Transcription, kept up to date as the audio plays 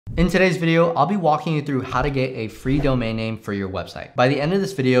In today's video, I'll be walking you through how to get a free domain name for your website. By the end of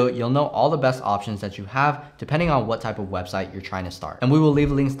this video, you'll know all the best options that you have depending on what type of website you're trying to start. And we will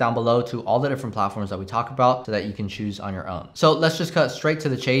leave links down below to all the different platforms that we talk about so that you can choose on your own. So let's just cut straight to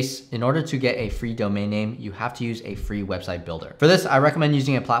the chase. In order to get a free domain name, you have to use a free website builder. For this, I recommend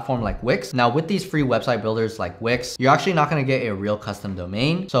using a platform like Wix. Now with these free website builders like Wix, you're actually not going to get a real custom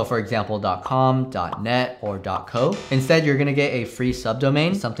domain. So for example, .com, .net, or .co. Instead, you're going to get a free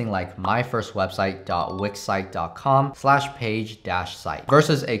subdomain, something like myfirstwebsite.wixsite.com/page-site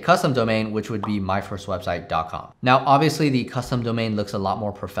versus a custom domain, which would be myfirstwebsite.com. Now, obviously the custom domain looks a lot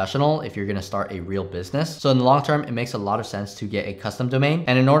more professional if you're going to start a real business. So in the long term, it makes a lot of sense to get a custom domain.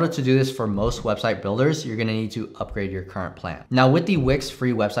 And in order to do this for most website builders, you're going to need to upgrade your current plan. Now with the Wix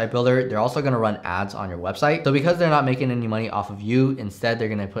free website builder, they're also going to run ads on your website. So because they're not making any money off of you, instead they're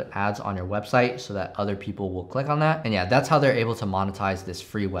going to put ads on your website so that other people will click on that. And yeah, that's how they're able to monetize this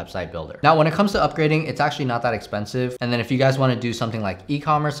free website builder. Now, when it comes to upgrading, it's actually not that expensive. And then if you guys want to do something like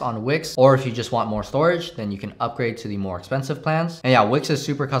e-commerce on Wix, or if you just want more storage, then you can upgrade to the more expensive plans. And yeah, Wix is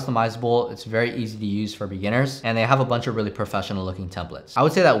super customizable. It's very easy to use for beginners, and they have a bunch of really professional looking templates. I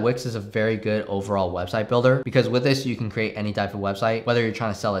would say that Wix is a very good overall website builder because with this, you can create any type of website, whether you're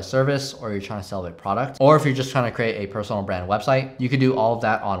trying to sell a service or you're trying to sell a product, or if you're just trying to create a personal brand website, you could do all of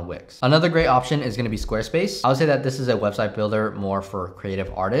that on Wix. Another great option is going to be Squarespace. I would say that this is a website builder more for creative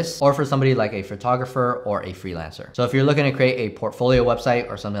artists or for somebody like a photographer or a freelancer. So if you're looking to create a portfolio website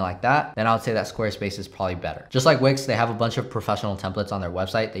or something like that, then I would say that Squarespace is probably better. Just like Wix, they have a bunch of professional templates on their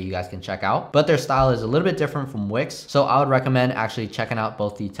website that you guys can check out, but their style is a little bit different from Wix. So I would recommend actually checking out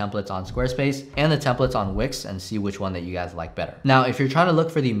both the templates on Squarespace and the templates on Wix and see which one that you guys like better. Now, if you're trying to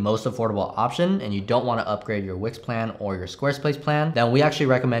look for the most affordable option and you don't want to upgrade your Wix plan or your Squarespace plan, then we actually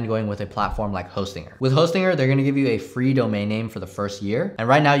recommend going with a platform like Hostinger. With Hostinger, they're going to give you a free domain name for the first year. And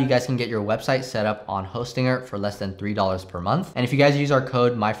right now you guys can get your website set up on Hostinger for less than $3 per month. And if you guys use our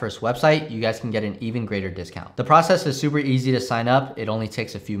code MyFirstWebsite, you guys can get an even greater discount. The process is super easy to sign up. It only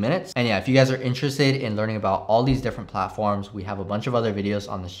takes a few minutes. And yeah, if you guys are interested in learning about all these different platforms, we have a bunch of other videos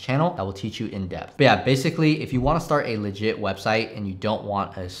on this channel that will teach you in depth. But yeah, basically, if you want to start a legit website and you don't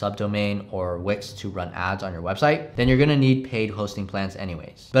want a subdomain or Wix to run ads on your website, then you're going to need paid hosting plans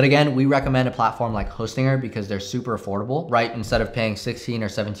anyways. But again, we recommend a platform like Hostinger because they're super affordable, right? Instead of paying $16 or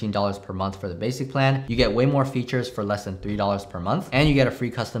 $17 per month for the basic plan, you get way more features for less than $3 per month, and you get a free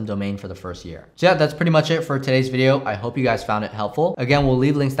custom domain for the first year. So yeah, that's pretty much it for today's video. I hope you guys found it helpful. Again, we'll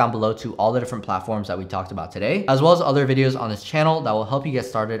leave links down below to all the different platforms that we talked about today, as well as other videos on this channel that will help you get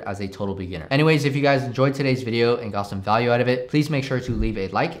started as a total beginner. Anyways, if you guys enjoyed today's video and got some value out of it, please make sure to leave a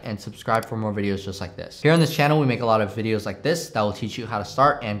like and subscribe for more videos just like this. Here on this channel, we make a lot of videos like this that will teach you how to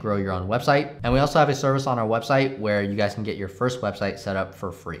start and grow your own website. And we also have a service on our website where you guys can get your first website set up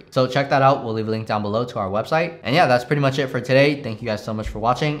for free. So check that out. We'll leave a link down below to our website. And yeah, that's pretty much it for today. Thank you guys so much for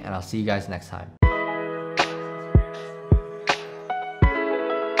watching, and I'll see you guys next time.